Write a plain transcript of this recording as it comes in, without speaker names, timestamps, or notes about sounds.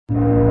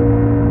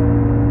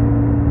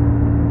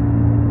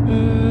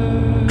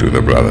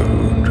the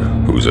Brotherhood,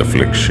 whose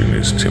affliction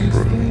is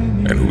temporal,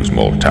 and whose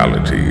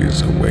mortality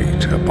is a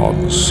weight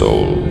upon the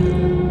soul,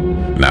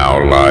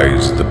 now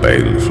lies the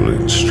baleful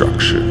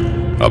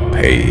instruction, a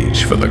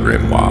page for the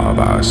grimoire of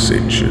our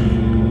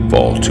ascension,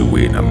 for to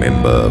win a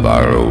member of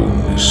our own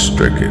is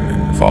stricken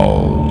and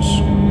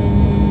falls.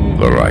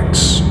 The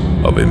rites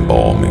of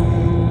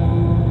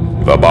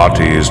embalming. The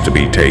body is to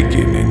be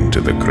taken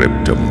into the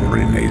cryptum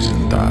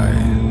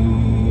renaissante.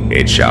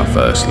 It shall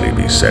firstly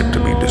be set to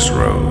be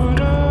disrobed.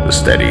 The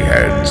steady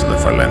hands of the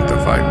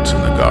philanthropites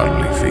and the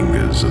godly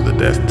fingers of the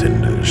death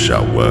tenders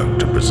shall work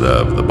to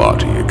preserve the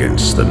body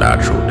against the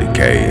natural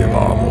decay of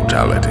our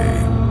mortality.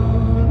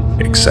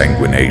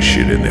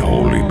 Exsanguination in the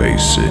holy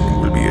basin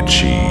will be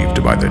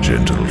achieved by the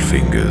gentle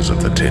fingers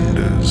of the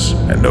tenders,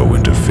 and no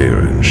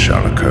interference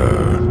shall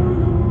occur.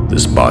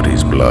 This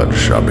body's blood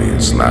shall be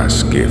its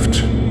last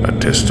gift, a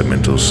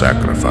testamental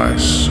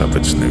sacrifice of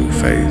its new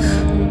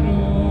faith.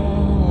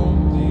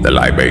 The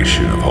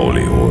libation of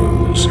holy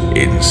oils,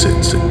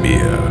 incense, and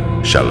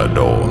myrrh shall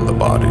adorn the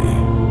body.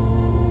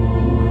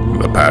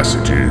 The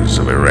passages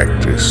of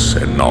Erectus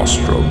and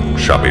Nostrum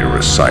shall be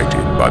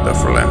recited by the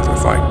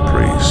philanthropite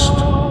priest.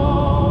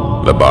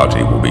 The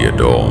body will be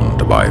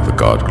adorned by the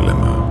god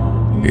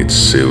glimmer, its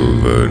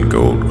silver and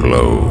gold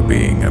glow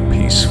being a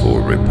peaceful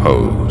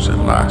repose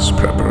and last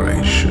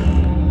preparation.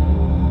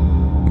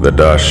 The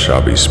dust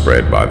shall be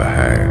spread by the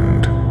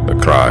hand. The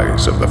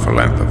cries of the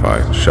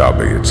philanthropite shall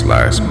be its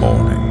last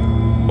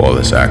mourning, for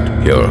this act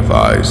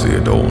purifies the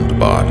adorned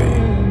body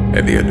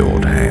and the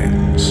adored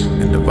hands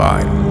in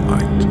divine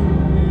light.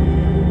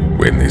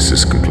 When this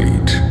is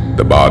complete,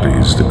 the body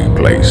is to be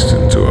placed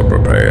into a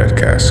prepared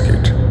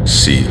casket,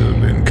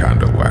 sealed in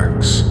candle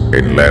wax,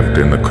 and left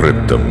in the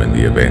cryptum in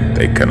the event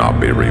they cannot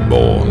be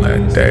reborn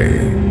that day.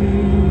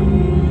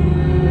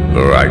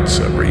 The rites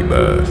of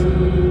rebirth.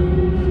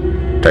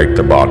 Take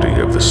the body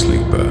of the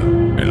sleeper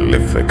and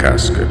lift the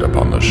casket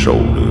upon the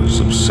shoulders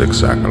of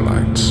 6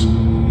 acolytes.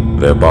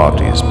 Their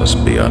bodies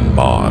must be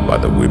unmarred by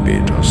the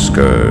whippet or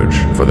scourge,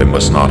 for they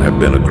must not have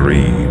been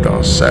aggrieved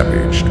or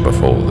savaged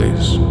before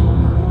this.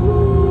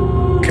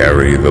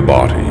 Carry the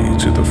body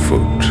to the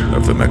foot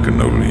of the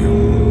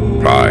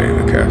mechanolium, pry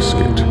the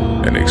casket,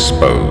 and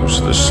expose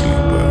the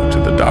sleeper to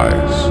the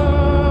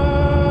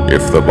dais.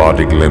 If the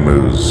body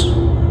glimmers,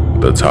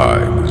 the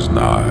time is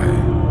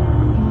nigh.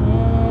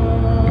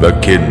 The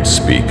kin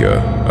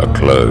speaker, a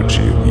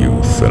clergy of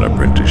youth and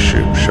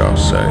apprenticeship, shall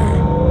say,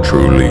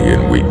 "Truly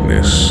in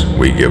weakness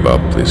we give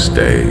up this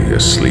day a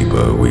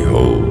sleeper we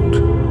hold,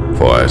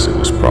 for as it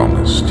was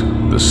promised,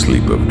 the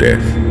sleep of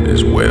death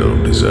is well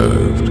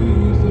deserved."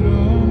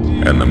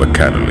 And the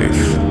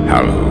mechanolith,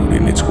 hallowed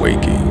in its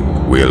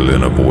waking, will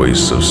in a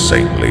voice of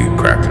saintly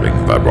crackling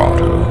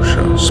vibrato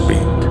shall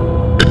speak.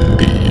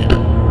 "Indeed,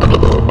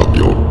 another of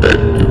your dead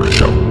you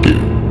shall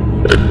give,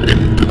 and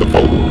into the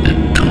fold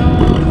it too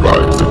will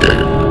rise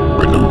again,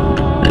 renewed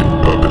in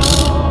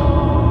purpose."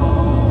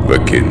 The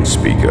kin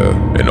speaker,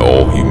 in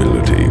all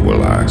humility,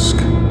 will ask,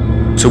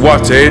 "To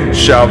what end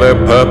shall their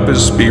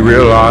purpose be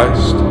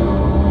realized?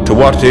 To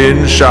what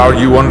end shall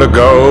you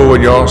undergo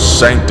in your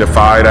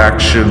sanctified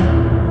action?"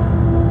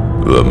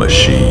 The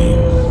machine,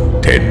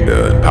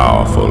 tender and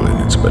powerful in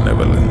its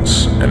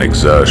benevolence and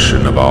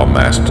exertion of our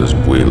master's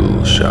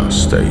will, shall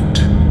state,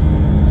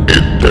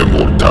 "In their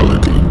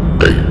mortality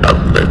they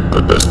have met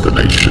the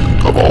destination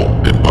of all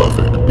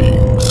imperfect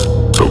beings,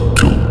 so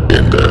too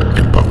in their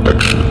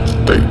imperfections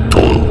they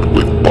toiled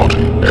with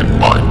body and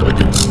mind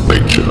against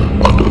nature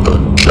under the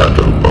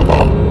shadow of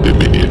our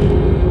dominion.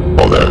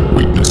 For their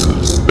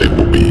weaknesses they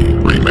will be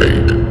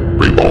remade,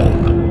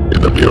 reborn,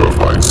 in the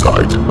purified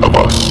sight of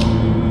us,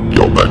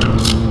 your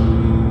betters.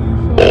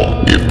 Or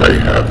if they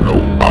have no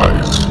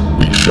eyes,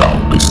 we shall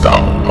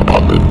bestow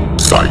upon them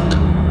sight.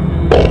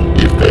 Or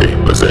if they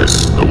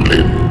possess no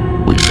limb,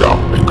 we shall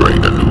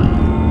engrain a new,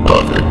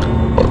 perfect,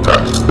 or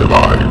task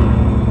divine.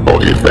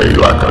 Or if they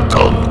lack a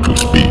tongue to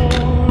speak,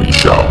 we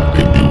shall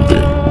imbue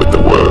them with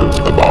the words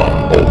of our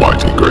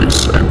almighty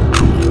grace and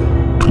truth,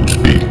 to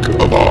speak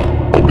of our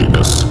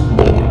holiness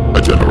for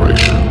a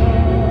generation.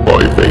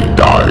 For if they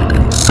died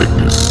in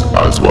sickness,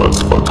 as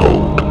was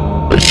foretold,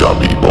 they shall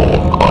be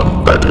born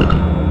unfettered.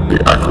 The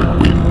acrid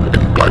wind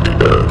and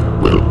blighted earth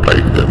will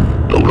plague them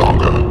no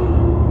longer.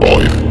 Or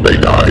if they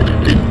died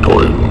in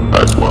toil,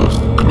 as was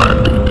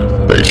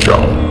commanded, they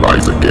shall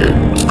rise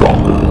again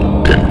stronger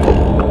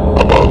tenfold,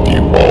 above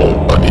you all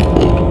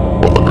unequaled,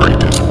 for the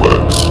greatest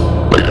works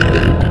laid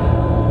ahead.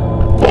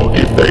 For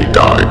if they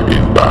died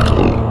in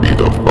battle,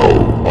 either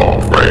foe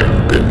or friend,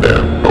 then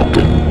their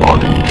broken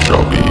bodies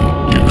shall be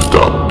used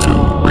up to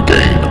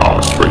regain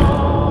our strength,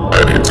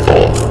 and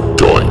henceforth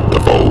join the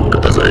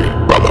fold as a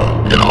brother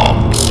in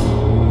arms.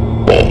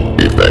 For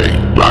if they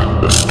lack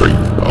the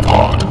strength of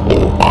heart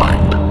or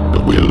mind,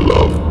 the will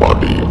of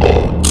body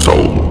or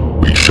soul,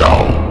 we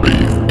shall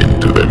breathe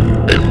into them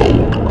and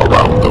mold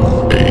around them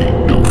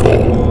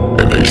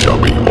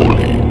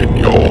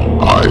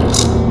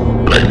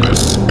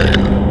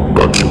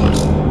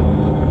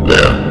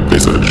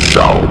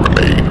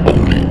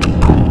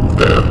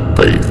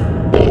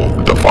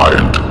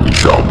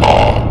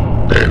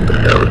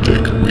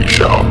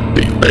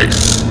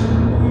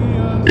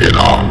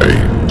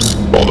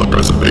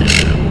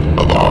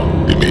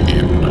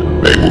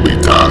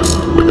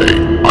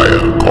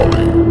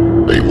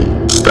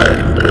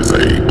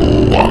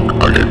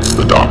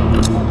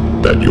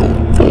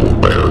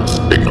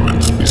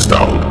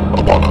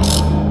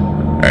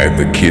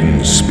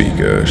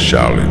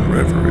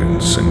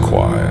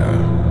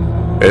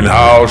Then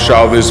how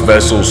shall this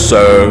vessel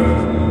serve?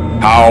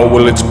 How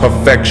will its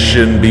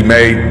perfection be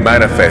made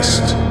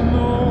manifest?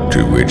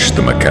 To which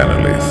the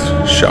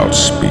Mechanolith shall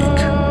speak.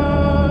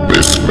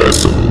 This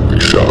vessel we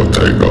shall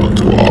take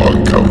unto our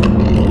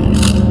uncountable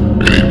host,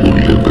 and it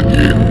will live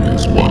again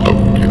as one of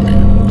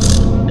millions.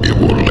 It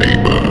will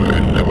labor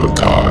and never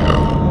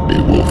tire.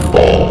 It will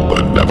fall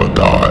but never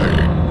die,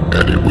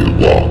 and it will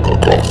walk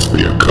across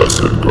the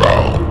accursed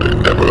ground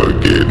and never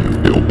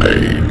again feel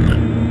pain.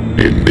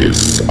 In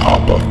this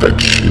our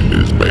perfection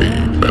is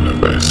made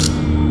manifest.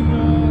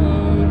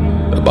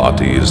 The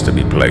body is to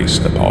be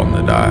placed upon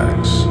the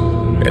dais,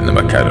 and the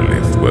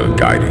Mechanolith were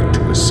guided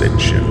to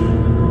ascension.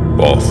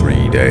 For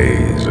 3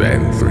 days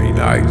and 3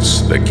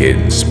 nights, the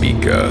kin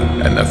speaker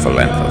and the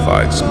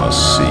philanthropites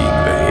must sing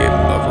the hymn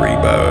of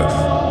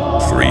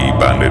rebirth. 3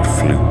 banded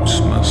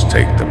flutes must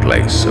take the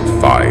place of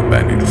 5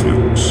 banded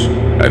flutes,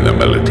 and the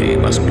melody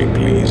must be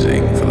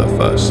pleasing for the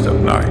first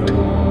of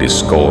night,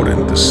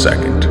 discordant the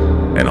second,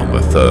 and on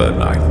the third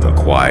night the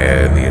choir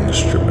and the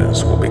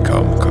instruments will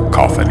become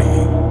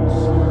cacophony.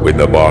 When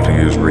the body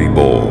is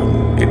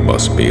reborn, it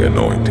must be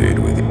anointed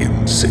with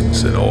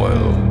incense and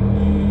oil.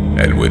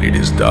 And when it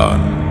is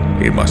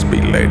done, it must be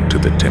led to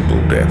the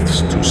temple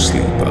depths to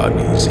sleep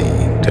uneasy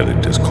till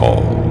it is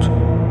called.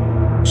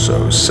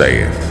 So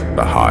saith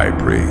the high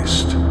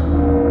priest.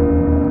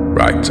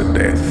 Rites of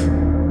Death,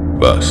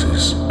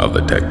 verses of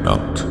the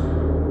Technult.